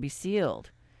records will be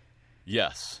sealed?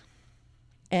 Yes.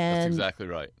 And that's exactly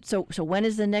right. So when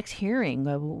is the next hearing?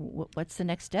 What's the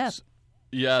next step?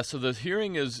 So the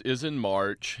hearing is in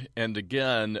March, and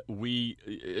again,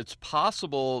 it's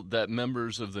possible that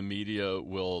members of the media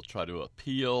will try to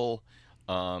appeal,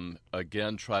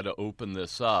 again, try to open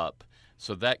this up.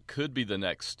 So that could be the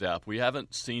next step. We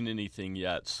haven't seen anything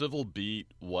yet. Civil Beat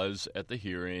was at the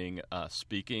hearing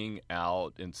speaking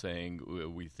out and saying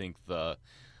we think the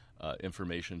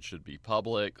information should be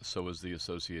public. So is the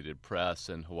Associated Press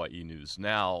and Hawaii News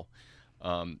Now.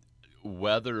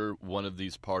 Whether one of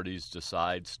these parties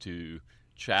decides to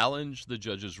challenge the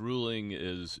judge's ruling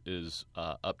is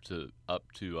up to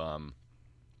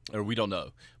or we don't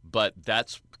know. But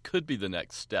could be the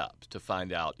next step to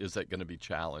find out, is that going to be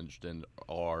challenged, and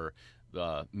are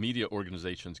media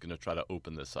organization is going to try to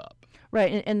open this up.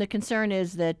 Right, and the concern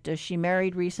is that she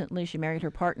married recently. She married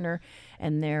her partner,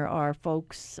 and there are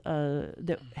folks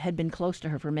that had been close to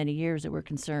her for many years that were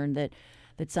concerned that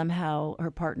somehow her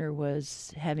partner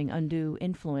was having undue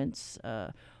influence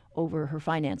over her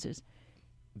finances.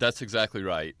 That's exactly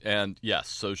right. And yes,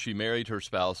 so she married her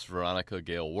spouse, Veronica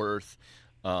Gale Worth.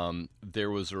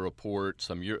 There was a report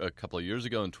a couple of years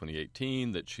ago in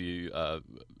 2018 that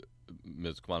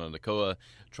Ms. Kawananakoa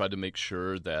tried to make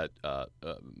sure that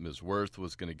Ms. Worth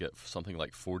was going to get something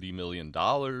like $40 million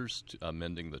to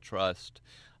amending the trust.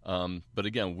 But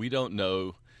again, we don't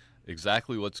know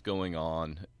exactly what's going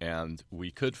on, and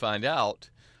we could find out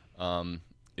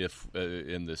if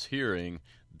in this hearing.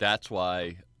 That's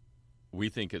why we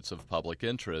think it's of public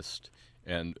interest,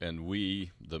 and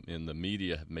we in the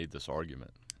media have made this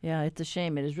argument. Yeah, it's a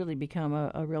shame. It has really become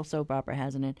a real soap opera,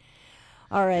 hasn't it?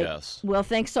 All right. Yes. Well,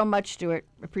 thanks so much, Stuart.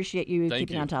 Appreciate you Thank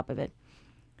keeping you. on top of it.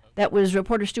 That was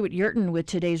reporter Stuart Yurton with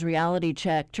today's reality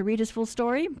check. To read his full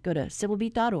story, go to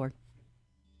civilbeat.org.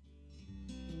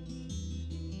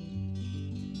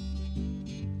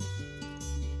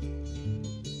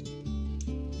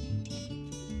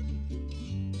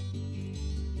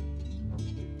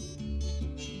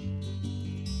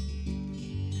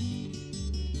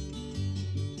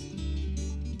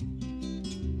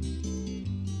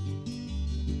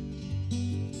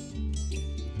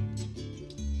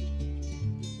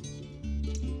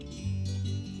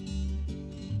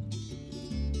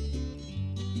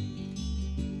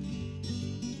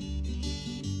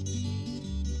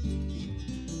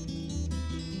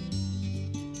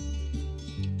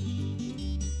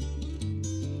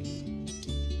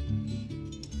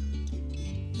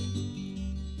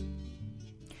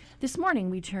 This morning,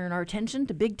 we turn our attention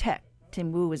to big tech.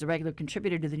 Tim Wu is a regular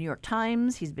contributor to the New York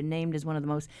Times. He's been named as one of the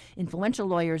most influential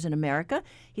lawyers in America.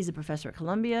 He's a professor at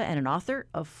Columbia and an author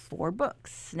of 4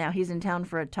 books. Now, he's in town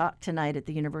for a talk tonight at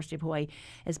the University of Hawaii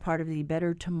as part of the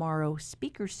Better Tomorrow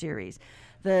Speaker Series.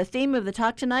 The theme of the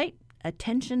talk tonight,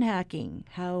 attention hacking,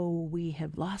 how we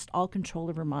have lost all control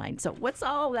of our mind. So what's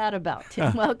all that about?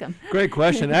 Tim, welcome. Great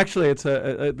question. Actually, it's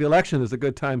the election is a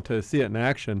good time to see it in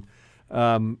action.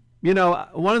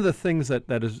 One of the things that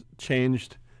has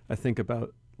changed, I think,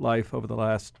 about life over the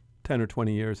last 10 or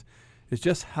 20 years is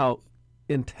just how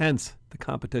intense the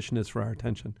competition is for our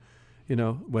attention.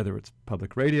 Whether it's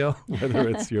public radio, whether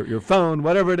it's your phone,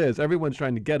 whatever it is, everyone's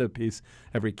trying to get a piece.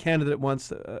 Every candidate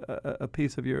wants a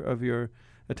piece of your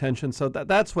attention. So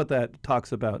that's what that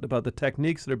talks about the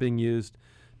techniques that are being used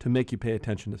to make you pay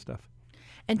attention to stuff.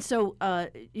 And so,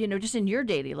 just in your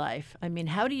daily life, I mean,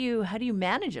 how do you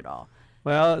manage it all?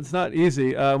 Well, it's not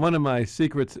easy. One of my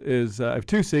secrets is I have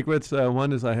 2 secrets.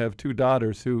 One is I have 2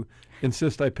 daughters who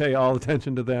insist I pay all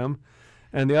attention to them.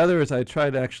 And the other is I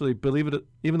try to actually, believe it,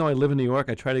 even though I live in New York,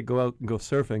 I try to go out and go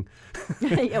surfing.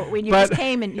 When you just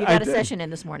came and you got a session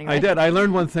in this morning, right? I did. I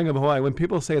learned one thing of Hawaii. When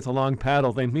people say it's a long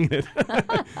paddle, they mean it.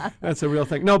 That's a real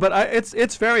thing. No, but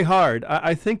it's very hard.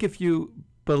 I think if you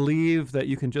believe that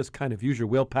you can just kind of use your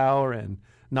willpower and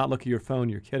not look at your phone,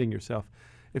 you're kidding yourself.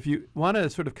 If you want to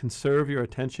sort of conserve your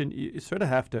attention, you sort of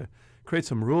have to create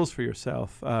some rules for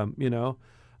yourself,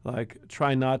 like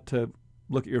try not to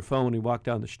look at your phone when you walk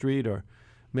down the street, or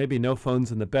maybe no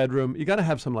phones in the bedroom. You got to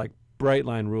have some bright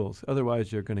line rules.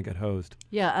 Otherwise, you're going to get hosed.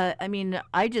 Yeah,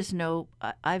 I just know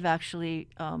I've actually,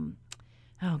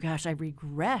 I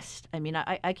regressed. I mean,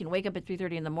 I can wake up at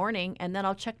 3:30 in the morning, and then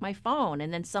I'll check my phone,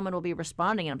 and then someone will be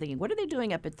responding, and I'm thinking, what are they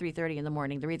doing up at 3:30 in the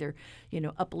morning? They're either,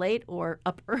 up late or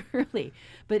up early.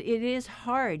 But it is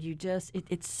hard.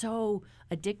 It's so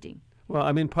addicting. Well,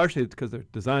 I mean, partially it's because they're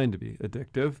designed to be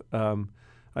addictive.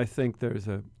 I think there's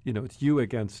it's you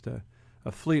against a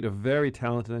fleet of very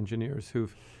talented engineers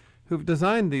who've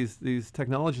designed these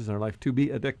technologies in our life to be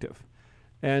addictive.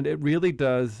 And it really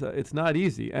does, it's not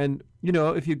easy. And,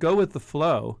 if you go with the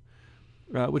flow,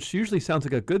 which usually sounds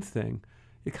like a good thing,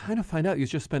 you kind of find out you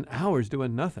just spend hours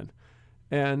doing nothing.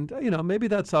 And, maybe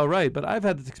that's all right, but I've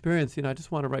had this experience, I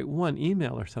just want to write one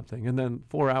email or something, and then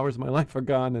 4 hours of my life are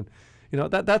gone. And,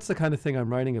 that's the kind of thing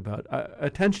I'm writing about.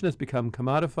 Attention has become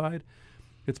commodified.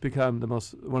 It's become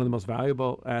one of the most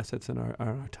valuable assets in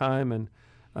our time. And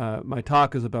my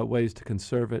talk is about ways to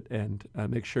conserve it and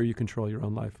make sure you control your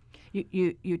own life.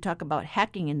 You talk about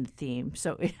hacking in the theme.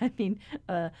 So,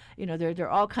 there are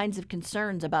all kinds of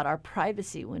concerns about our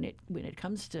privacy when it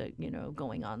comes to,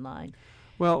 going online.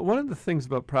 Well, one of the things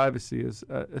about privacy is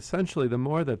essentially the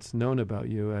more that's known about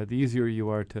you, the easier you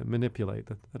are to manipulate.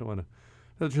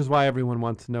 Which is why everyone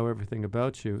wants to know everything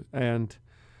about you. And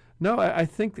no, I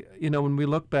think, when we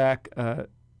look back,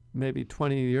 maybe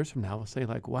 20 years from now will say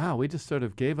like, wow, we just sort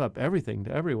of gave up everything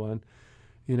to everyone,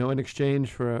 in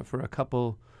exchange for a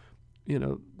couple,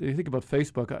 you think about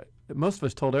Facebook, most of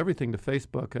us told everything to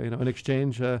Facebook, in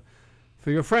exchange for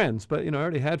your friends, but, I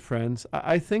already had friends.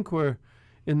 I think we're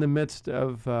in the midst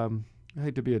of, I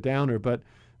hate to be a downer, but,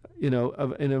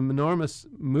 of an enormous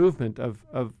movement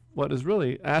of what is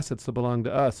really assets that belong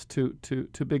to us to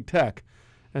big tech.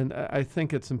 And I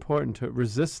think it's important to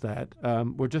resist that.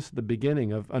 We're just at the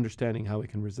beginning of understanding how we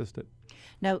can resist it.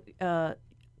 Now,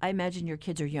 I imagine your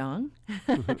kids are young.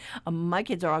 My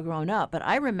kids are all grown up, but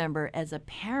I remember as a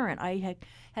parent, I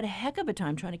had a heck of a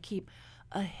time trying to keep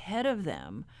ahead of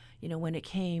them, when it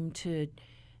came to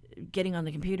getting on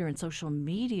the computer and social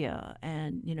media.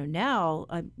 And, now,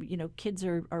 kids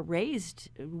are raised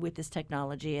with this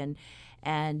technology and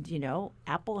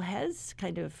Apple has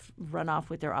kind of run off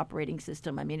with their operating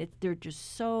system. I mean, they're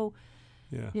just so,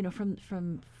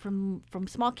 from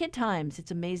small kid times,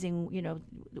 it's amazing.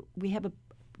 We have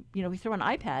we throw an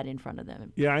iPad in front of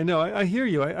them. Yeah, I know. I hear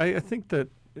you. I think that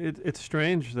it's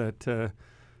strange that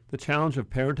the challenge of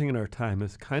parenting in our time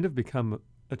has kind of become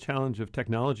a challenge of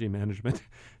technology management.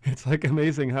 It's like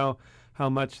amazing how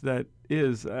much that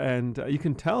is. And you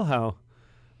can tell how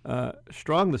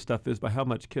strong the stuff is by how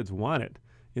much kids want it.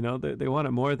 They want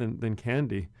it more than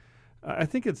candy. I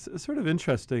think it's sort of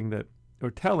interesting or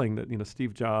telling that,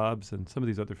 Steve Jobs and some of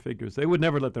these other figures, they would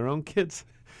never let their own kids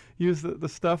use the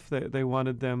stuff. They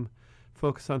wanted them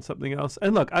focus on something else.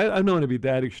 And look, I don't want to be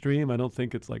that extreme. I don't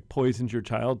think it's like poisons your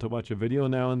child to watch a video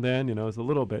now and then, it's a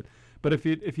little bit. But if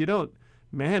you don't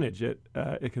manage it,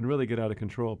 it can really get out of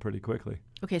control pretty quickly.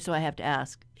 Okay, so I have to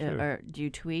ask, Sure. Do you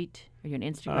tweet? Are you on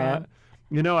Instagram?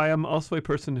 I am also a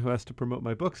person who has to promote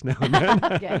my books now and then.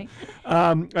 Okay.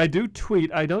 I do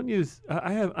tweet. I don't use.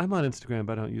 I'm on Instagram,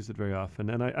 but I don't use it very often.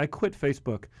 And I quit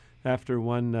Facebook after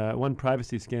one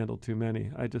privacy scandal too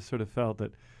many. I just sort of felt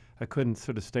that I couldn't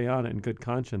sort of stay on it in good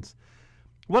conscience.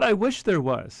 What I wish there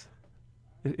was,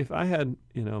 if I had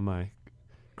my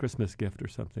Christmas gift or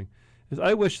something, is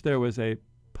I wish there was a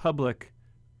public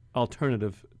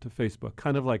alternative to Facebook,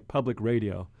 kind of like public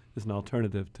radio is an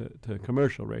alternative to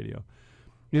commercial radio.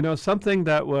 Something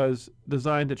that was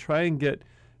designed to try and get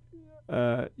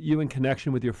you in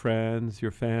connection with your friends,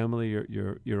 your family,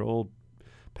 your old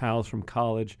pals from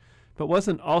college, but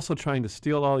wasn't also trying to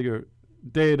steal all your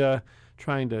data,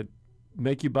 trying to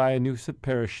make you buy a new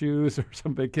pair of shoes or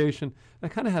some vacation. I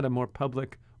kind of had a more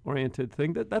public-oriented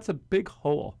thing. That's a big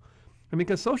hole. I mean,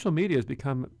 because social media has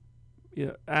become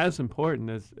as important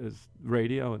as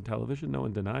radio and television. No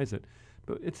one denies it.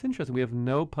 But it's interesting. We have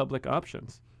no public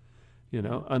options,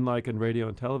 unlike in radio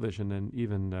and television and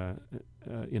even,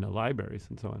 libraries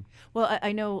and so on. Well,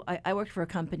 I know I worked for a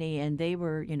company and they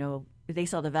were, they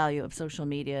saw the value of social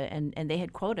media and they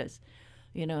had quotas.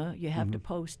 You have to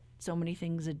post so many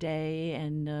things a day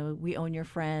and we own your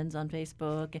friends on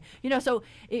Facebook. So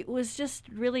it was just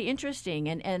really interesting.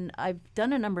 And I've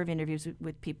done a number of interviews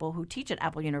with people who teach at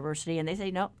Apple University and they say,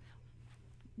 no,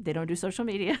 they don't do social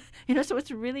media. So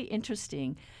it's really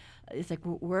interesting. It's like,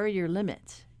 where are your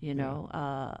limits?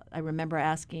 I remember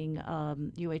asking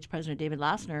UH President David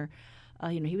Lassner,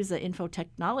 he was the info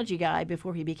technology guy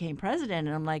before he became president.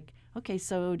 And I'm like, okay,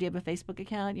 so do you have a Facebook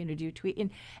account? Do you tweet?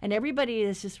 And everybody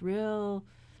is just real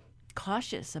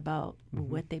cautious about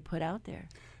what they put out there.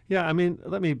 Yeah, I mean,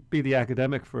 let me be the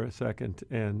academic for a second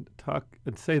and talk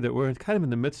and say that we're kind of in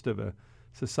the midst of a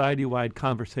society-wide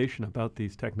conversation about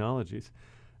these technologies.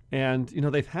 And,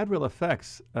 they've had real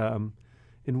effects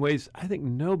in ways I think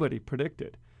nobody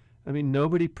predicted. I mean,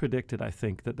 nobody predicted, I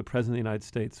think, that the President of the United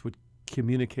States would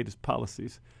communicate his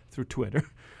policies through Twitter.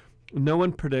 No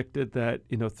one predicted that,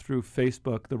 through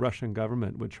Facebook, the Russian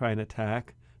government would try and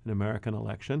attack an American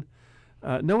election.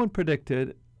 No one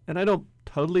predicted, and I don't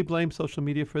totally blame social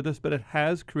media for this, but it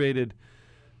has created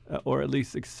or at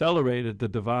least accelerated the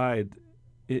divide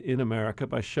in America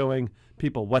by showing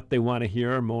people what they want to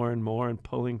hear more and more and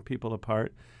pulling people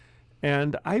apart.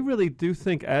 And I really do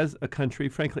think as a country,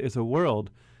 frankly, as a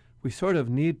world, we sort of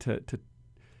need to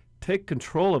take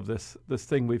control of this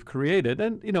thing we've created.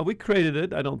 And, we created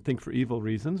it, I don't think for evil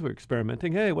reasons. We're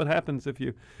experimenting. Hey, what happens if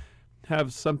you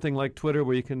have something like Twitter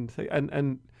where you can say,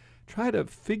 and try to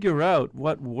figure out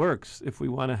what works if we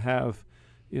want to have,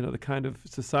 the kind of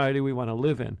society we want to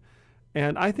live in.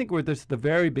 And I think we're just at the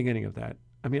very beginning of that.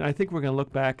 I mean, I think we're going to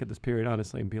look back at this period,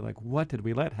 honestly, and be like, what did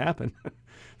we let happen?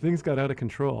 Things got out of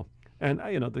control. And,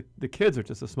 the kids are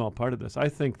just a small part of this. I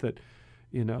think that,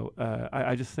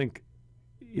 I just think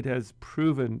it has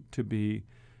proven to be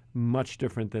much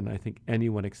different than I think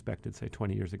anyone expected, say,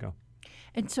 20 years ago.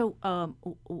 And so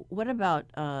what about,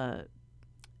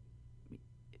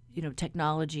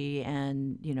 technology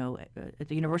and, at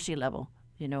the university level,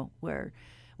 where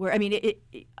I mean, it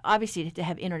obviously to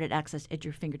have internet access at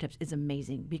your fingertips is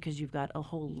amazing because you've got a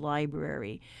whole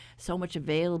library, so much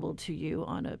available to you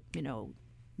on a,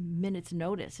 minute's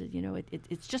notice.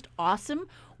 It's just awesome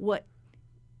what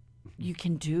you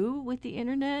can do with the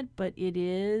internet, but it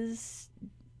is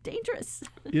dangerous.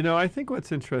 I think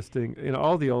what's interesting,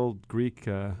 all the old Greek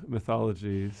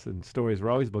mythologies and stories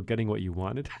were always about getting what you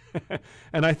wanted.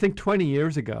 And I think 20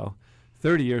 years ago,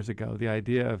 30 years ago, the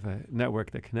idea of a network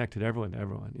that connected everyone to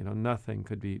everyone, nothing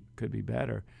could be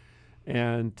better.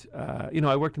 And,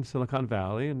 I worked in Silicon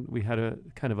Valley, and we had a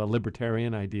kind of a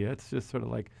libertarian idea. It's just sort of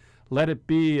like, let it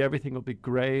be, everything will be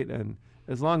great. And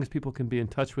as long as people can be in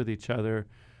touch with each other,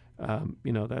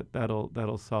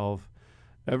 that'll solve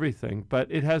everything.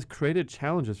 But it has created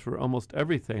challenges for almost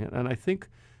everything. And I think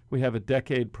we have a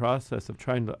decade process of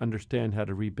trying to understand how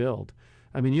to rebuild.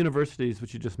 I mean, universities,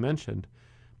 which you just mentioned,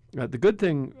 the good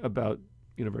thing about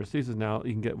universities is now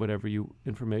you can get whatever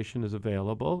information is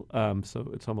available. So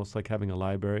it's almost like having a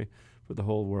library for the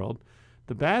whole world.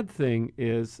 The bad thing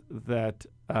is that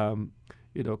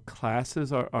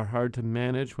classes are hard to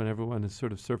manage when everyone is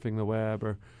sort of surfing the web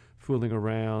or fooling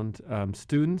around.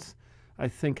 Students, I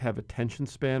think, have attention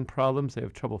span problems. They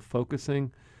have trouble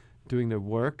focusing, doing their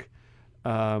work.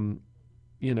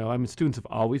 Students have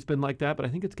always been like that, but I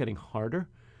think it's getting harder.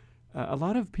 A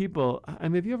lot of people,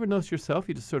 have you ever noticed yourself,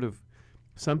 you just sort of,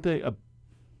 a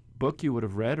book you would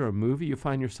have read or a movie, you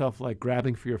find yourself like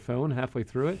grabbing for your phone halfway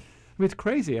through it? I mean, it's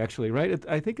crazy, actually, right?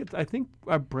 I think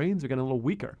our brains are getting a little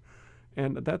weaker.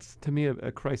 And that's, to me,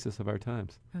 a crisis of our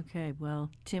times. Okay, well,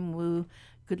 Tim Wu,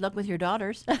 good luck with your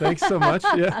daughters. Thanks so much.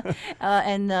 Yeah.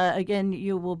 Again,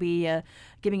 you will be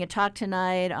giving a talk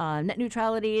tonight on net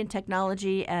neutrality and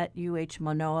technology at UH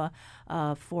Manoa.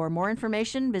 For more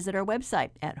information, visit our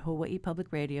website at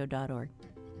hawaiipublicradio.org.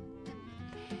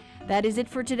 That is it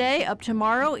for today. Up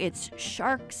tomorrow, it's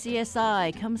Shark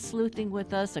CSI. Come sleuthing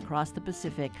with us across the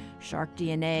Pacific. Shark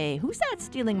DNA. Who's that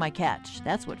stealing my catch?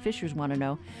 That's what fishers want to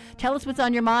know. Tell us what's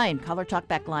on your mind. Call our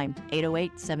talkback line,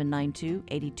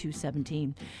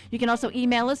 808-792-8217. You can also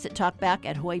email us at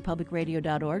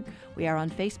talkback@hawaiipublicradio.org. We are on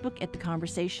Facebook at The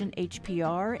Conversation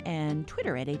HPR and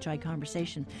Twitter at HI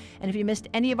Conversation. And if you missed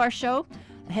any of our show,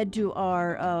 head to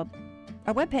our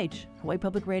webpage,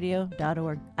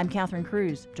 hawaiipublicradio.org. I'm Catherine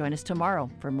Cruz. Join us tomorrow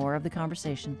for more of The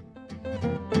Conversation.